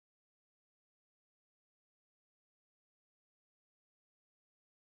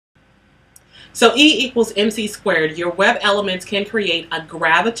So E equals MC squared. Your web elements can create a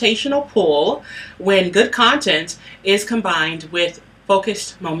gravitational pull when good content is combined with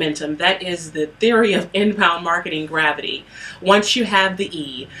focused momentum. That is the theory of inbound marketing gravity. Once you have the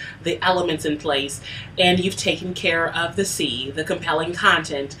E, the elements in place, and you've taken care of the C, the compelling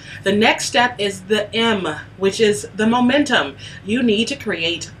content, the next step is the M, which is the momentum. You need to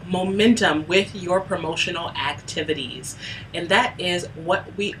create momentum with your promotional activities. And that is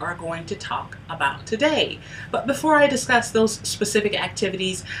what we are going to talk about today. But before I discuss those specific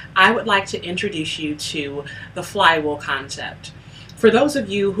activities, I would like to introduce you to the flywheel concept. For those of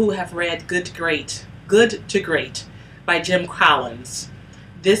you who have read Good to Great by Jim Collins,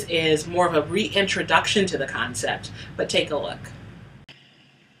 this is more of a reintroduction to the concept, but take a look.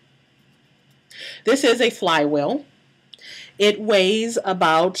 This is a flywheel. It weighs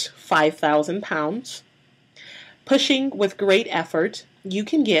about 5,000 pounds. Pushing with great effort, you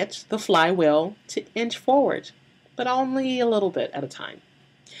can get the flywheel to inch forward, but only a little bit at a time.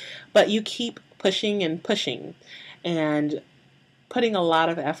 But you keep pushing and pushing and putting a lot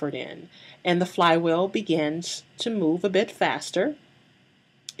of effort in, and the flywheel begins to move a bit faster.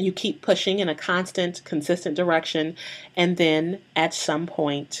 You keep pushing in a constant, consistent direction, and then at some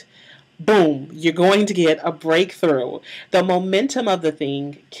point, boom, you're going to get a breakthrough. The momentum of the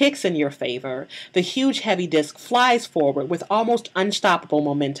thing kicks in your favor. The huge heavy disc flies forward with almost unstoppable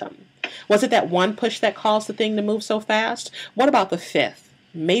momentum. Was it that one push that caused the thing to move so fast? What about the 5th?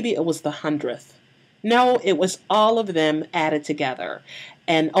 Maybe it was the 100th. No, it was all of them added together,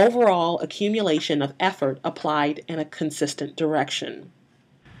 an overall accumulation of effort applied in a consistent direction.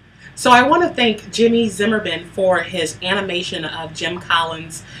 So I want to thank Jimmy Zimmerman for his animation of Jim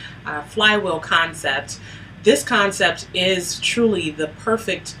Collins' flywheel concept. This concept is truly the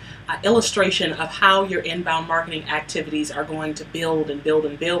perfect illustration of how your inbound marketing activities are going to build and build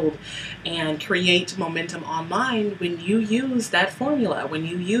and build and create momentum online when you use that formula, when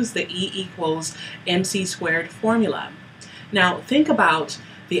you use the E equals MC squared formula. Now think about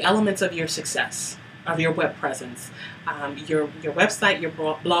the elements of your success, of your web presence, your website, your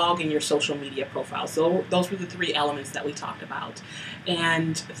blog, and your social media profile. So those were the 3 elements that we talked about.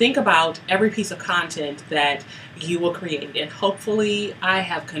 And think about every piece of content that you will create. And hopefully I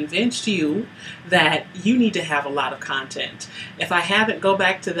have convinced you that you need to have a lot of content. If I haven't, go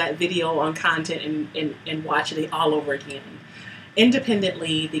back to that video on content and watch it all over again.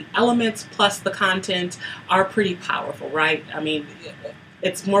 Independently, the elements plus the content are pretty powerful, right? I mean,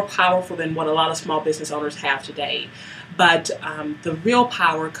 it's more powerful than what a lot of small business owners have today. But the real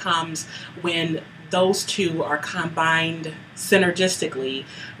power comes when those two are combined synergistically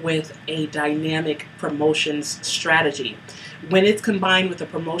with a dynamic promotions strategy. When it's combined with a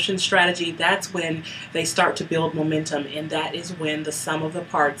promotion strategy, that's when they start to build momentum, and that is when the sum of the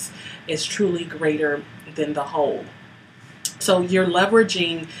parts is truly greater than the whole. So you're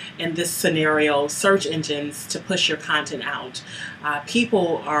leveraging, in this scenario, search engines to push your content out.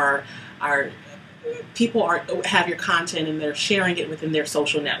 People have your content and they're sharing it within their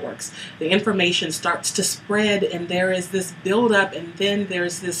social networks. The information starts to spread, and there is this buildup, and then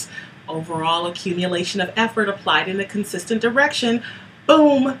there's this overall accumulation of effort applied in a consistent direction.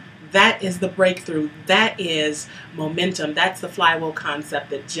 Boom! That is the breakthrough. That is momentum. That's the flywheel concept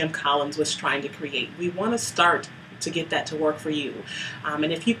that Jim Collins was trying to create. We want to start to get that to work for you.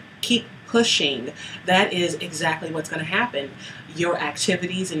 And if you keep pushing, that is exactly what's going to happen. Your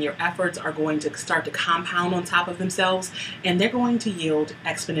activities and your efforts are going to start to compound on top of themselves, and they're going to yield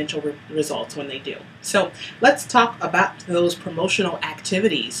exponential results when they do. So let's talk about those promotional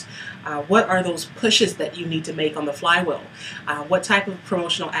activities. What are those pushes that you need to make on the flywheel? What type of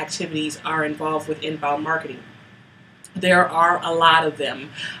promotional activities are involved with inbound marketing? There are a lot of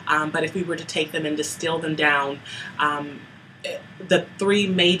them, but if we were to take them and distill them down, the 3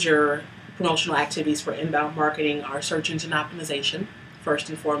 major promotional activities for inbound marketing are search engine optimization, first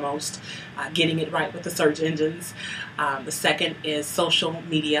and foremost, getting it right with the search engines. The second is social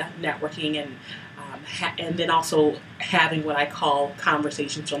media networking, and then also having what I call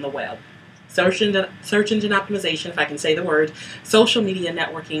conversations on the web. Search engine optimization, if I can say the word, social media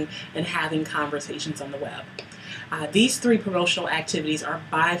networking, and having conversations on the web. These 3 promotional activities are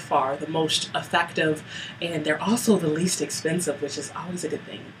by far the most effective, and they're also the least expensive, which is always a good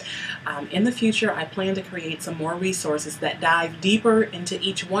thing. In the future, I plan to create some more resources that dive deeper into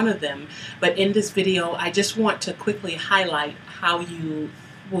each one of them, but in this video, I just want to quickly highlight how you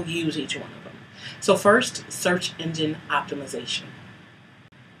will use each one of them. So first, search engine optimization.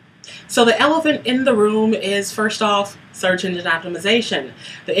 So the elephant in the room is, first off, search engine optimization.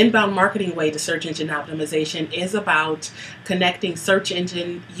 The inbound marketing way to search engine optimization is about connecting search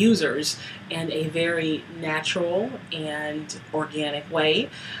engine users in a very natural and organic way.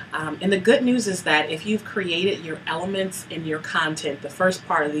 And the good news is that if you've created your elements in your content, the first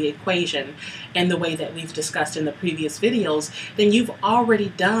part of the equation, and the way that we've discussed in the previous videos, then you've already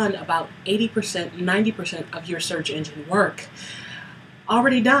done about 80%, 90% of your search engine work.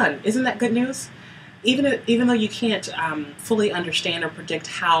 Already done. Isn't that good news? Even though you can't fully understand or predict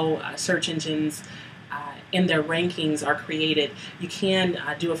how search engines in their rankings are created, you can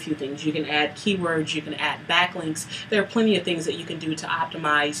do a few things. You can add keywords, you can add backlinks. There are plenty of things that you can do to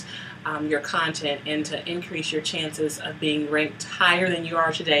optimize your content and to increase your chances of being ranked higher than you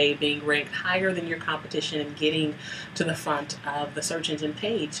are today, being ranked higher than your competition, and getting to the front of the search engine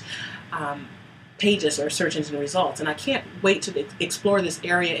pages or search engine results. And I can't wait to explore this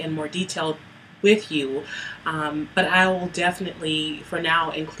area in more detail with you, but I will definitely for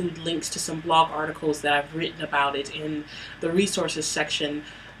now include links to some blog articles that I've written about it in the resources section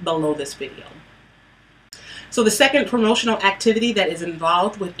below this video. So the second promotional activity that is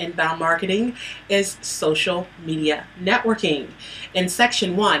involved with inbound marketing is social media networking. In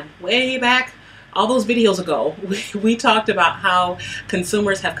section 1, way back all those videos ago, we talked about how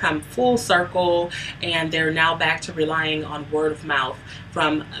consumers have come full circle and they're now back to relying on word of mouth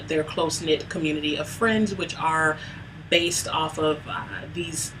from their close-knit community of friends, which are based off of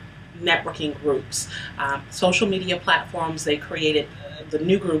these networking groups. Social media platforms, they created the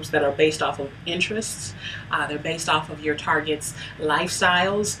new groups that are based off of interests. They're based off of your target's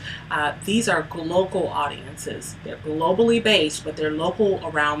lifestyles. These are local audiences. They're globally based, but they're local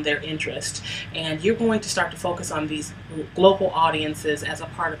around their interest. And you're going to start to focus on these global audiences as a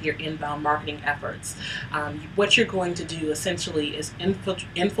part of your inbound marketing efforts. What you're going to do essentially is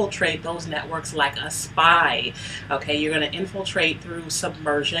infiltrate those networks like a spy. Okay, you're going to infiltrate through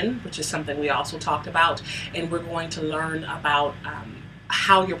submersion, which is something we also talked about, and we're going to learn about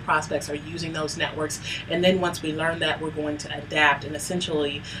how your prospects are using those networks, and then once we learn that, we're going to adapt and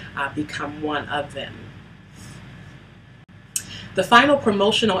essentially become one of them. The final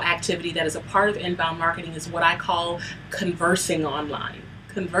promotional activity that is a part of inbound marketing is what I call conversing online.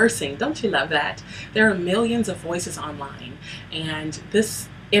 Conversing, don't you love that? There are millions of voices online, and this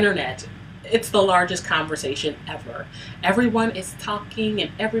internet, it's the largest conversation ever. Everyone is talking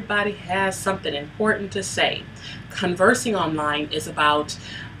and everybody has something important to say. Conversing online is about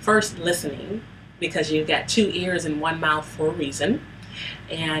first listening, because you've got two ears and one mouth for a reason.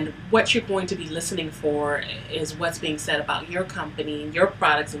 And what you're going to be listening for is what's being said about your company, your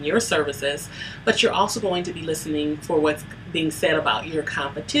products, and your services. But you're also going to be listening for what's being said about your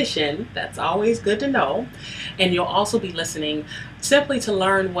competition. That's always good to know. And you'll also be listening simply to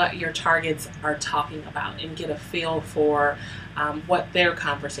learn what your targets are talking about and get a feel for what their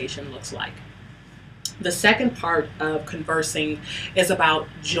conversation looks like. The second part of conversing is about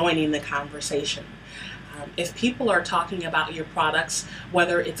joining the conversation. If people are talking about your products,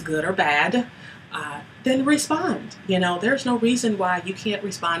 whether it's good or bad, then respond. You know, there's no reason why you can't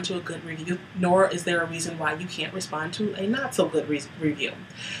respond to a good review, nor is there a reason why you can't respond to a not so good review.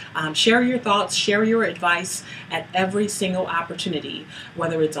 Share your thoughts, share your advice at every single opportunity,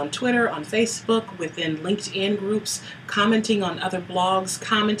 whether it's on Twitter, on Facebook, within LinkedIn groups, commenting on other blogs,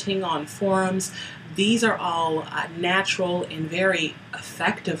 commenting on forums. These are all natural and very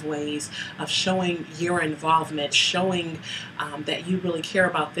effective ways of showing your involvement, showing that you really care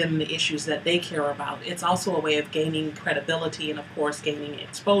about them and the issues that they care about. It's also a way of gaining credibility and, of course, gaining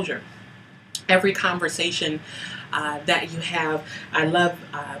exposure. Every conversation that you have, I love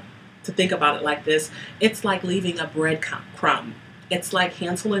to think about it like this. It's like leaving a breadcrumb. It's like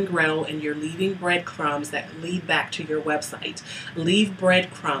Hansel and Gretel, and you're leaving breadcrumbs that lead back to your website. Leave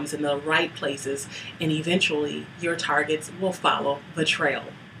breadcrumbs in the right places, and eventually your targets will follow the trail.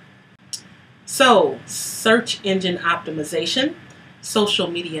 So, search engine optimization,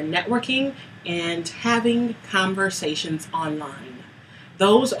 social media networking, and having conversations online.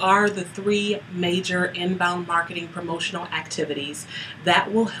 Those are the three major inbound marketing promotional activities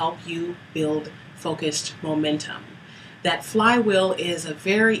that will help you build focused momentum. That flywheel is a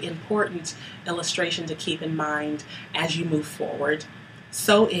very important illustration to keep in mind as you move forward.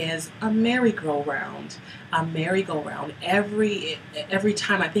 So is a merry-go-round. A merry-go-round. Every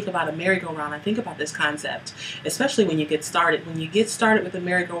time I think about a merry-go-round, I think about this concept, especially when you get started. When you get started with a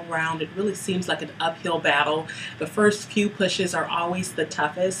merry-go-round, it really seems like an uphill battle. The first few pushes are always the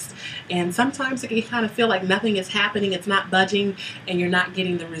toughest, and sometimes it can kind of feel like nothing is happening, it's not budging, and you're not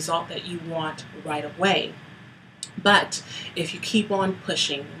getting the result that you want right away. But if you keep on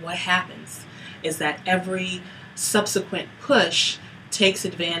pushing, what happens is that every subsequent push takes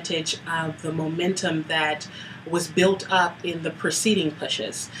advantage of the momentum that was built up in the preceding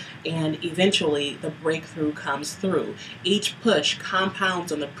pushes, and eventually the breakthrough comes through. Each push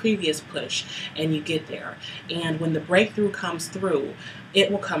compounds on the previous push, and you get there. And when the breakthrough comes through,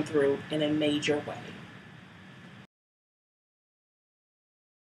 it will come through in a major way.